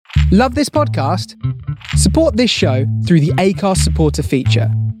Love this podcast? Support this show through the Acast supporter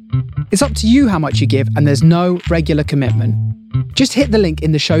feature. It's up to you how much you give, and there's no regular commitment. Just hit the link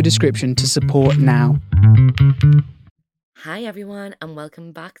in the show description to support now. Hi everyone, and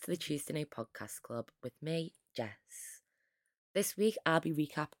welcome back to the Tuesday Night Podcast Club with me, Jess. This week I'll be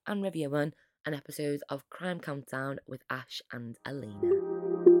recap and reviewing an episode of Crime Countdown with Ash and Alina.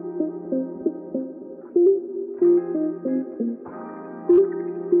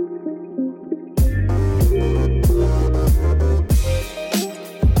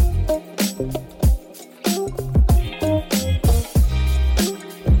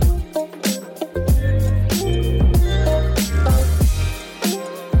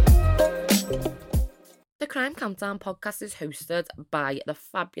 The Crime Countdown podcast is hosted by the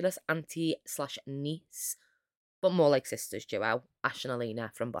fabulous auntie/niece, but more like sisters duo, Ash and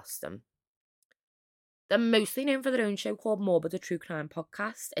Alina from Boston. They're mostly known for their own show called Morbid, a True Crime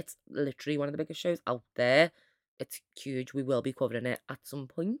Podcast. It's literally one of the biggest shows out there. It's huge. We will be covering it at some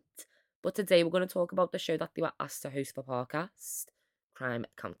point. But today we're going to talk about the show that they were asked to host for podcast, Crime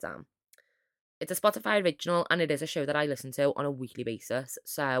Countdown. It's a Spotify original, and it is a show that I listen to on a weekly basis.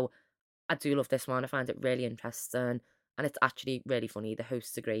 So I do love this one. I find it really interesting, and it's actually really funny. The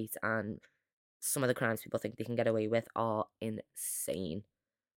hosts are great, and some of the crimes people think they can get away with are insane.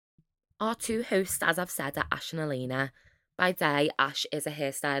 Our two hosts, as I've said, are Ash and Alina. By day, Ash is a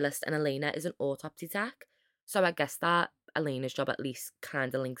hairstylist and Alina is an autopsy tech. So I guess that Alina's job at least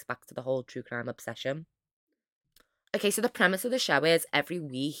kind of links back to the whole true crime obsession. Okay, so the premise of the show is every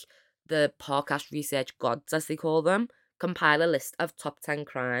week, the podcast research gods, as they call them, compile a list of top 10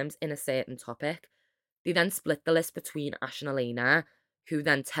 crimes in a certain topic. They then split the list between Ash and Alina, who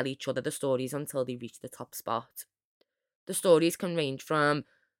then tell each other the stories until they reach the top spot. The stories can range from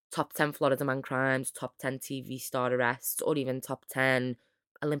top 10 Florida man crimes, top 10 TV star arrests, or even top 10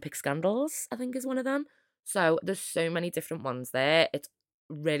 Olympic scandals, I think is one of them. So there's so many different ones there. It's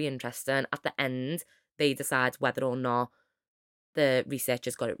really interesting. At the end, they decide whether or not the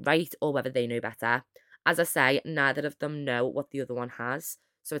researchers got it right or whether they know better. As I say, neither of them know what the other one has,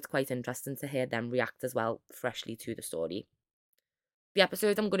 so it's quite interesting to hear them react as well freshly to the story. The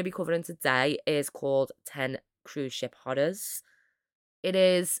episode I'm going to be covering today is called 10 Cruise Ship Horrors. It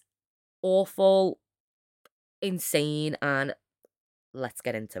is awful, insane, and let's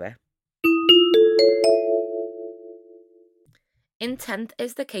get into it. In 10th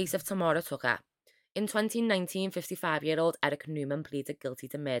is the case of Tamara Tucker. In 2019, 55-year-old Eric Newman pleaded guilty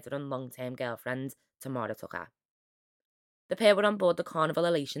to murdering long-term girlfriend Tamara Tucker. The pair were on board the Carnival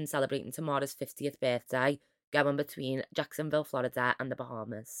Elation celebrating Tamara's 50th birthday, going between Jacksonville, Florida and the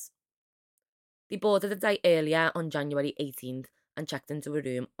Bahamas. They boarded a day earlier on January 18th and checked into a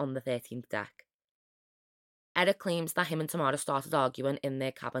room on the 13th deck. Eric claims that him and Tamara started arguing in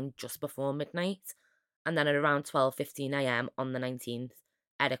their cabin just before midnight, and then at around 12:15 a.m. on the 19th,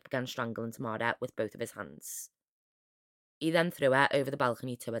 Eric began strangling Tamara with both of his hands. He then threw her over the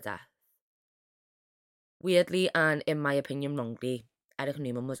balcony to her death. Weirdly, and in my opinion wrongly, Eric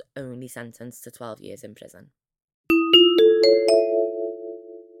Newman was only sentenced to 12 years in prison.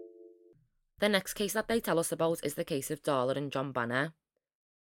 The next case that they tell us about is the case of Darla and John Banner.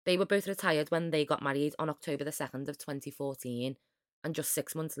 They were both retired when they got married on October the 2nd of 2014, and just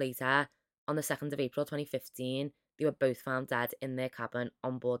 6 months later, on the 2nd of April 2015, they were both found dead in their cabin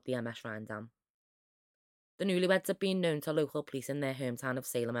on board the MS Rhinedam. The newlyweds had been known to local police in their hometown of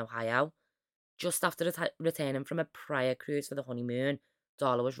Salem, Ohio. Just after returning from a prior cruise for the honeymoon,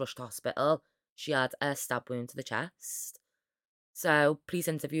 Darla was rushed to hospital. She had a stab wound to the chest. So, police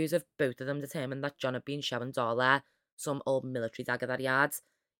interviews of both of them determined that John had been showing Darla some old military dagger that he had.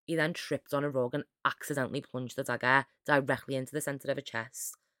 He then tripped on a rug and accidentally plunged the dagger directly into the centre of her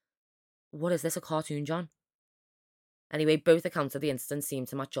chest. What is this, a cartoon, John? Anyway, both accounts of the incident seemed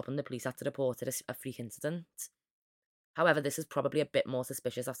to match up and the police had to report it as a freak incident. However, this is probably a bit more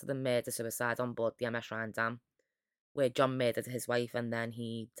suspicious after the murder-suicide on board the MS Rhinedam, where John murdered his wife and then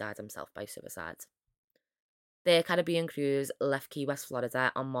he died himself by suicide. Their Caribbean cruise left Key West,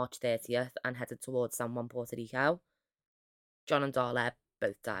 Florida on March 30th and headed towards San Juan, Puerto Rico. John and Darla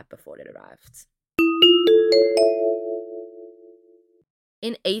both died before it arrived.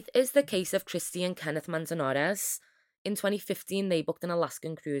 In 8th is the case of Christy and Kenneth Manzanares. In 2015, they booked an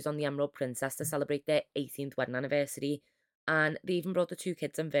Alaskan cruise on the Emerald Princess to celebrate their 18th wedding anniversary, and they even brought the two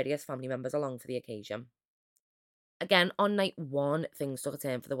kids and various family members along for the occasion. Again, on night 1, things took a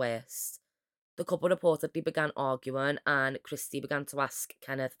turn for the worst. The couple reportedly began arguing, and Christy began to ask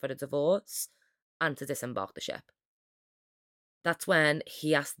Kenneth for a divorce and to disembark the ship. That's when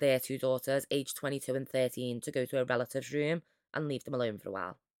he asked their two daughters, aged 22 and 13, to go to a relative's room and leave them alone for a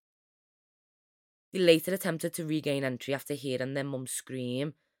while. They later attempted to regain entry after hearing their mum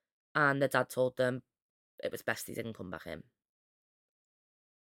scream, and the dad told them it was best they didn't come back in.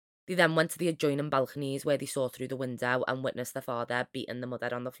 They then went to the adjoining balconies where they saw through the window and witnessed their father beating the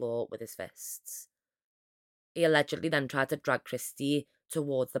mother on the floor with his fists. He allegedly then tried to drag Christy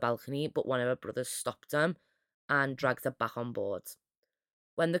towards the balcony, but one of her brothers stopped him and dragged her back on board.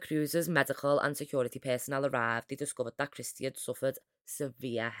 When the cruiser's medical and security personnel arrived, they discovered that Christy had suffered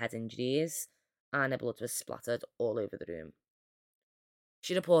severe head injuries and her blood was splattered all over the room.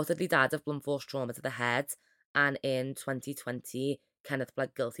 She reportedly died of blunt force trauma to the head, and in 2020, Kenneth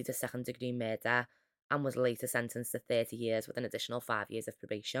pled guilty to second-degree murder and was later sentenced to 30 years with an additional 5 years of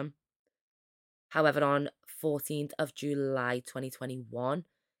probation. However, on 14th of July 2021,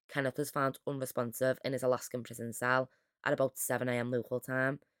 Kenneth was found unresponsive in his Alaskan prison cell at about 7 a.m. local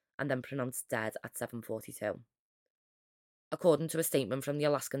time and then pronounced dead at 7:42. According to a statement from the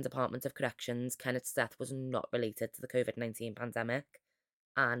Alaskan Department of Corrections, Kenneth's death was not related to the COVID-19 pandemic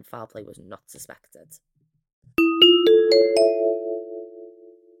and foul play was not suspected.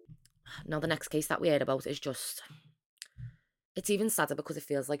 Now, the next case that we heard about is just... It's even sadder because it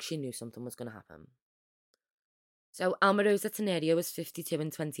feels like she knew something was going to happen. So, Alma-Rosa Tenerio was 52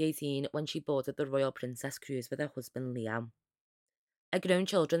 in 2018 when she boarded the Royal Princess cruise with her husband Leo. Her grown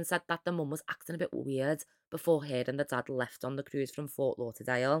children said that the mum was acting a bit weird before her and the dad left on the cruise from Fort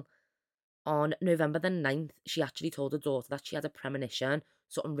Lauderdale. On November the 9th, she actually told her daughter that she had a premonition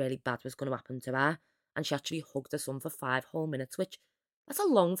something really bad was going to happen to her, and she actually hugged her son for 5 whole minutes, which that's a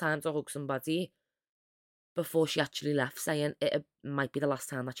long time to hug somebody, before she actually left, saying it might be the last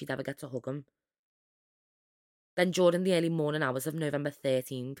time that she'd ever get to hug him. Then during the early morning hours of November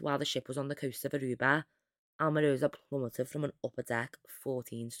 13th, while the ship was on the coast of Aruba, Alma-Rosa plummeted from an upper deck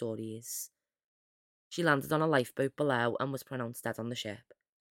 14 stories. She landed on a lifeboat below and was pronounced dead on the ship.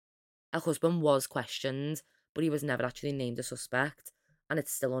 Her husband was questioned, but he was never actually named a suspect, and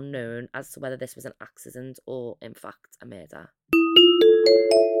it's still unknown as to whether this was an accident or, in fact, a murder.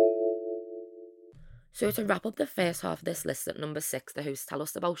 So to wrap up the first half of this list at number 6, the hosts tell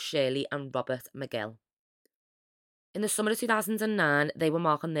us about Shirley and Robert McGill. In the summer of 2009, they were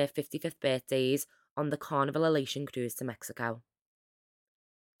marking their 55th birthdays on the Carnival Elation cruise to Mexico.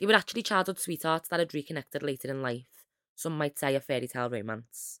 They were actually childhood sweethearts that had reconnected later in life, some might say a fairy tale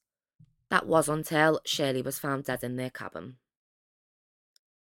romance. That was until Shirley was found dead in their cabin.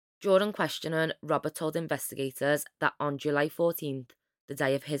 During questioning, Robert told investigators that on July 14th, the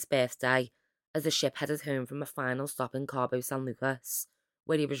day of his birthday, as the ship headed home from a final stop in Cabo San Lucas,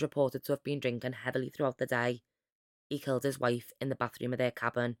 where he was reported to have been drinking heavily throughout the day, he killed his wife in the bathroom of their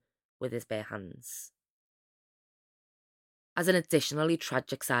cabin with his bare hands. As an additionally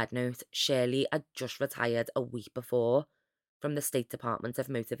tragic side note, Shirley had just retired a week before from the State Department of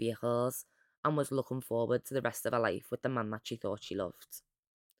Motor Vehicles and was looking forward to the rest of her life with the man that she thought she loved.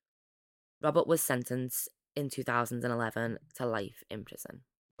 Robert was sentenced in 2011 to life in prison.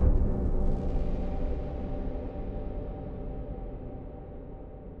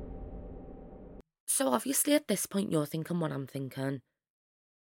 So obviously at this point you're thinking what I'm thinking.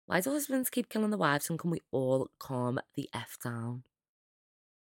 Why do husbands keep killing the wives, and can we all calm the F down?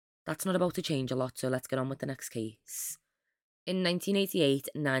 That's not about to change a lot, so let's get on with the next case. In 1988,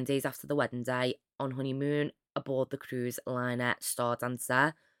 9 days after the wedding day, on honeymoon aboard the cruise liner Star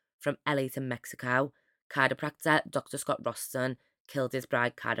Dancer from LA to Mexico, chiropractor Dr. Scott Roston killed his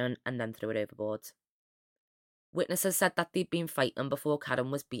bride Karen and then threw her overboard. Witnesses said that they'd been fighting before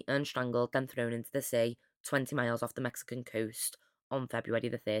Karen was beaten, strangled, then thrown into the sea 20 miles off the Mexican coast on February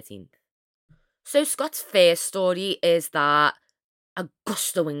the 13th. So Scott's first story is that a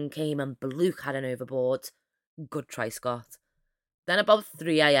gust of wind came and blew Karen overboard. Good try, Scott. Then about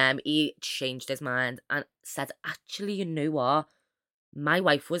 3 a.m, he changed his mind and said, actually, you know what? My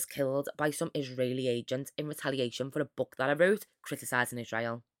wife was killed by some Israeli agent in retaliation for a book that I wrote criticising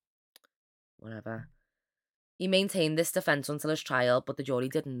Israel. Whatever. He maintained this defence until his trial, but the jury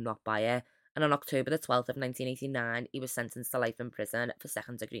did not buy it, and on October the 12th of 1989, he was sentenced to life in prison for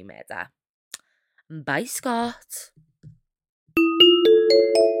second-degree murder. Bye, Scott.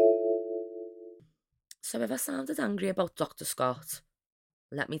 So if I sounded angry about Dr. Scott,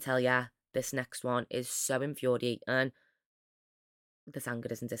 let me tell ya, this next one is so infuriating. This anger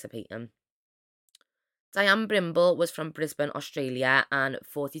isn't dissipating. Diane Brimble was from Brisbane, Australia, and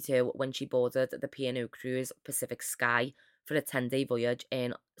 42 when she boarded the P&O cruise Pacific Sky for a 10-day voyage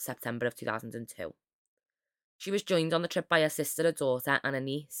in September of 2002. She was joined on the trip by her sister, a daughter, and a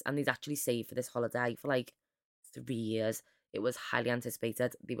niece, and they'd actually saved for this holiday for like 3 years. It was highly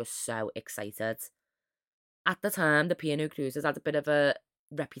anticipated. They were so excited. At the time, the P&O cruises had a bit of a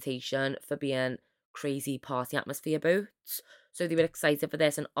reputation for being crazy party atmosphere boats. So they were excited for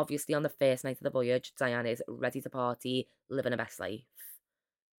this, and obviously on the first night of the voyage, Diane is ready to party, living her best life.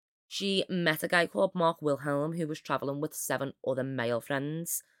 She met a guy called Mark Wilhelm who was travelling with 7 other male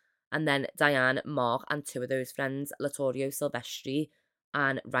friends. And then Diane, Mark, and 2 of those friends, Latorio Silvestri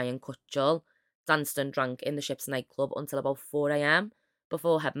and Ryan Kutchell, danced and drank in the ship's nightclub until about 4 a.m.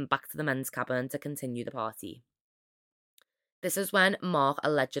 before heading back to the men's cabin to continue the party. This is when Mark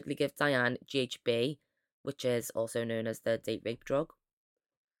allegedly gave Diane GHB, which is also known as the date rape drug.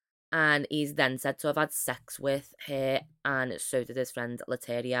 And he's then said to have had sex with her, and so did his friend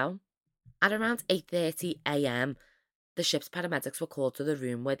Latorio. At around 8:30 a.m, the ship's paramedics were called to the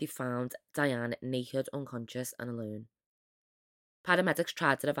room where they found Diane naked, unconscious and alone. Paramedics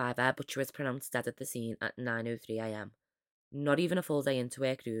tried to revive her, but she was pronounced dead at the scene at 9:03 a.m. Not even a full day into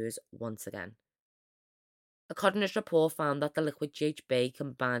her cruise once again. A coroner's report found that the liquid GHB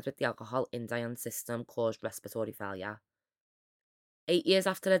combined with the alcohol in Diane's system caused respiratory failure. 8 years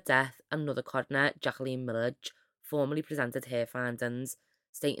after her death, another coroner, Jacqueline Millage, formally presented her findings,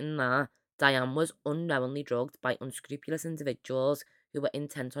 stating that Diane was unknowingly drugged by unscrupulous individuals who were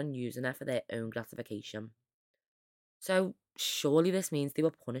intent on using her for their own gratification. So, surely this means they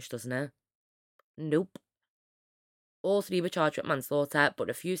were punished, doesn't it? Nope. All 3 were charged with manslaughter but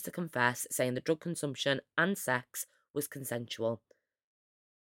refused to confess, saying the drug consumption and sex was consensual.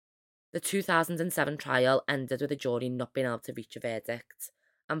 The 2007 trial ended with the jury not being able to reach a verdict.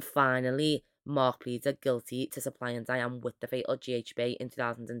 And finally, Mark pleaded guilty to supplying Diane with the fatal GHB in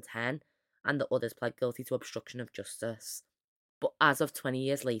 2010, and the others pled guilty to obstruction of justice. But as of 20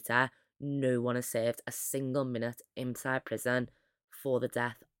 years later, no one has served a single minute inside prison for the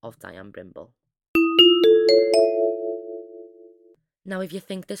death of Diane Brimble. Now, if you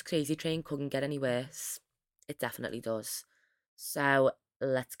think this crazy train couldn't get any worse, it definitely does. So,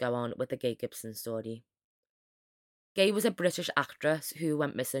 let's go on with the Gaye Gibson story. Gaye was a British actress who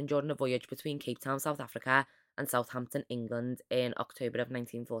went missing during a voyage between Cape Town, South Africa and Southampton, England in October of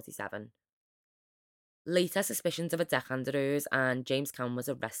 1947. Later, suspicions of a deckhand arose and James Caan was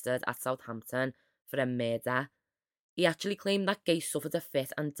arrested at Southampton for a murder. He actually claimed that Gaye suffered a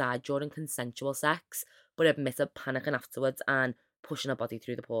fit and died during consensual sex, but admitted panicking afterwards and pushing her body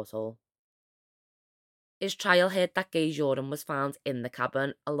through the porthole. His trial heard that Gaye's urine was found in the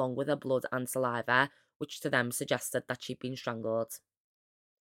cabin, along with her blood and saliva, which to them suggested that she'd been strangled.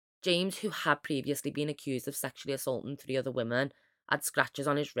 James, who had previously been accused of sexually assaulting 3 other women, had scratches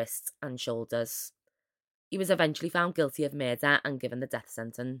on his wrists and shoulders. He was eventually found guilty of murder and given the death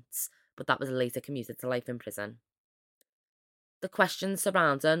sentence, but that was later commuted to life in prison. The questions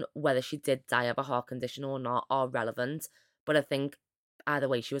surrounding whether she did die of a heart condition or not are relevant, but I think either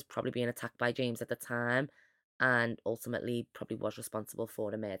way she was probably being attacked by James at the time and ultimately probably was responsible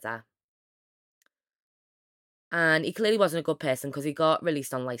for the murder. And he clearly wasn't a good person because he got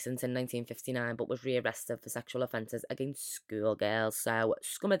released on licence in 1959 but was rearrested for sexual offences against schoolgirls, so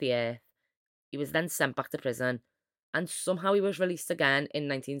scum of the earth. He was then sent back to prison and somehow he was released again in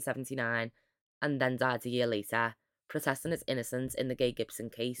 1979 and then died a year later, protesting his innocence in the Gaye Gibson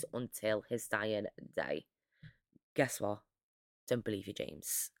case until his dying day. Guess what? Don't believe you,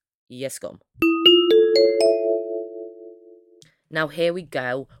 James. You scum. Now here we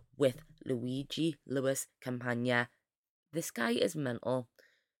go with Luigi Lewis Campagna. This guy is mental.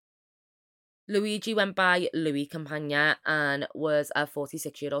 Luigi went by Louis Campagna and was a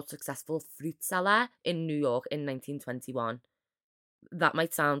 46-year-old successful fruit seller in New York in 1921. That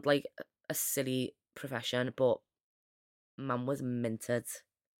might sound like a silly profession, but man was minted.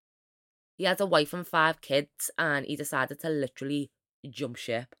 He had a wife and 5 kids, and he decided to literally jump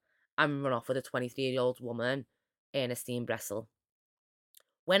ship and run off with a 23-year-old woman, Ernestine Bressel.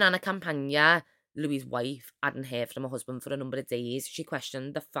 When Anna Campagna, Louis' wife, hadn't heard from her husband for a number of days, she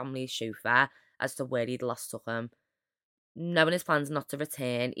questioned the family's chauffeur as to where he'd last took him. Knowing his plans not to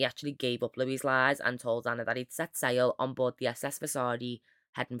return, he actually gave up Louis' lies and told Anna that he'd set sail on board the SS Vasari,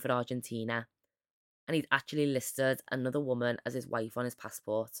 heading for Argentina. And he'd actually listed another woman as his wife on his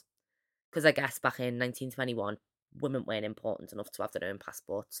passport. Because I guess back in 1921, women weren't important enough to have their own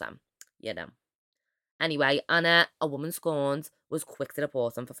passports, so, you know. Anyway, Anna, a woman scorned, was quick to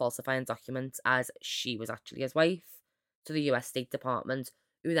report him for falsifying documents as she was actually his wife to the US State Department,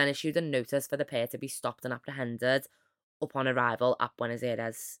 who then issued a notice for the pair to be stopped and apprehended upon arrival at Buenos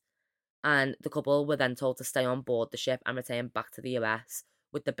Aires. And the couple were then told to stay on board the ship and return back to the US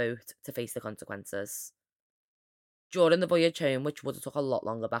with the boat to face the consequences. During the voyage home, which would have took a lot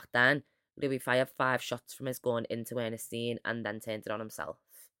longer back then, Louis fired 5 shots from his gun into Ernestine and then turned it on himself.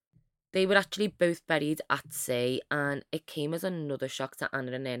 They were actually both buried at sea, and it came as another shock to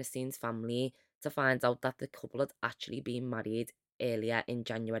Anna and Ernestine's family to find out that the couple had actually been married earlier in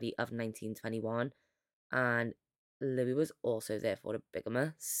January of 1921, and Louis was also therefore a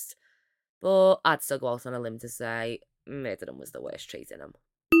bigamist. But I'd still go out on a limb to say murdering was the worst trait in him.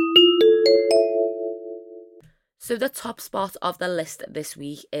 So the top spot of the list this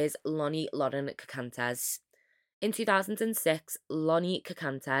week is Lonnie Lauren Kakantes. In 2006, Lonnie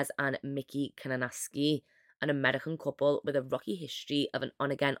Kakantes and Mickey Kananaski, an American couple with a rocky history of an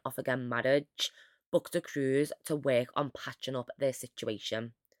on-again, off-again marriage, booked a cruise to work on patching up their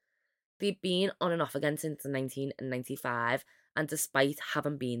situation. They'd been on and off again since 1995, and despite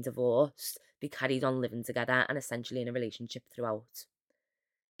having been divorced, they carried on living together and essentially in a relationship throughout.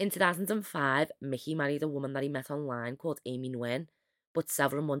 In 2005, Mickey married a woman that he met online called Amy Nguyen, but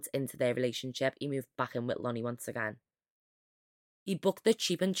several months into their relationship, he moved back in with Lonnie once again. He booked the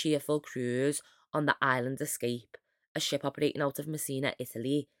Cheap and Cheerful cruise on the Island Escape, a ship operating out of Messina,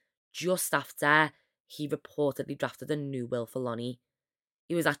 Italy, just after he reportedly drafted a new will for Lonnie.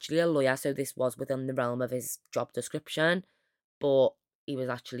 He was actually a lawyer, so this was within the realm of his job description, but he was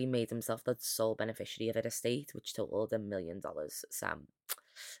actually made himself the sole beneficiary of an estate, which totaled $1 million. Sam,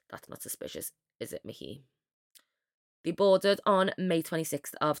 that's not suspicious, is it, Mickey? They boarded on May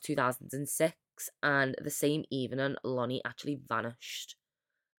 26th of 2006, and the same evening, Lonnie actually vanished.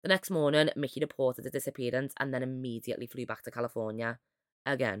 The next morning, Mickey reported a disappearance and then immediately flew back to California.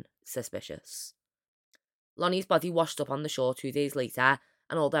 Again, suspicious. Lonnie's body washed up on the shore 2 days later,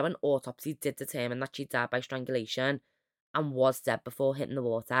 and although an autopsy did determine that she died by strangulation and was dead before hitting the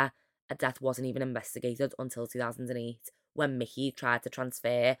water, a death wasn't even investigated until 2008, when Mickey tried to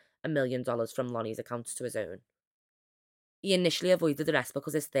transfer $1 million from Lonnie's account to his own. He initially avoided arrest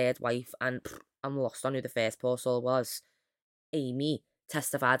because his third wife, and I'm lost on who the first poor soul was, Amy,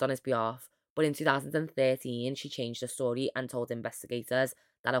 testified on his behalf, but in 2013 she changed her story and told investigators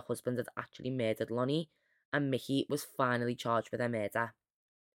that her husband had actually murdered Lonnie, and Mickey was finally charged with her murder.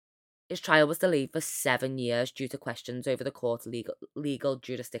 His trial was delayed for 7 years due to questions over the court's legal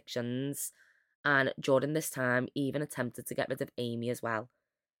jurisdictions, and during this time he even attempted to get rid of Amy as well.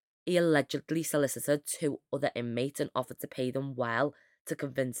 He allegedly solicited 2 other inmates and offered to pay them well to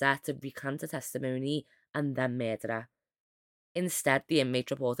convince her to recant her testimony and then murder her. Instead, the inmate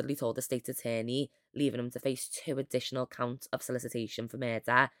reportedly told the state attorney, leaving him to face 2 additional counts of solicitation for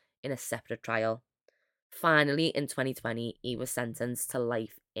murder in a separate trial. Finally, in 2020, he was sentenced to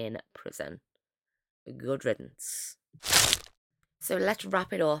life in prison. Good riddance. So let's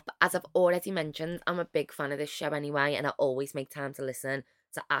wrap it up. As I've already mentioned, I'm a big fan of this show anyway, and I always make time to listen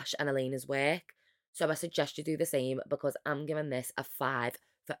to Ash and Elena's work. So I suggest you do the same, because I'm giving this a 5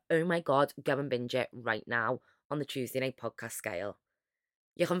 for, oh my god, go and binge it right now on the Tuesday Night Podcast scale.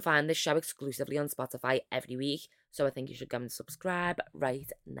 You can find this show exclusively on Spotify every week, so I think you should go and subscribe right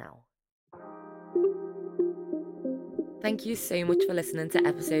now. Thank you so much for listening to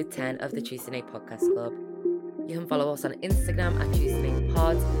episode 10 of the Tuesday Night Podcast Club. You can follow us on Instagram at Tuesday Night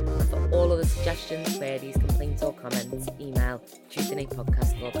Pod, and for all other suggestions, queries, complaints or comments, email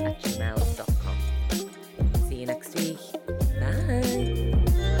tuesdaynightpodcastclub@gmail.com. See you next week.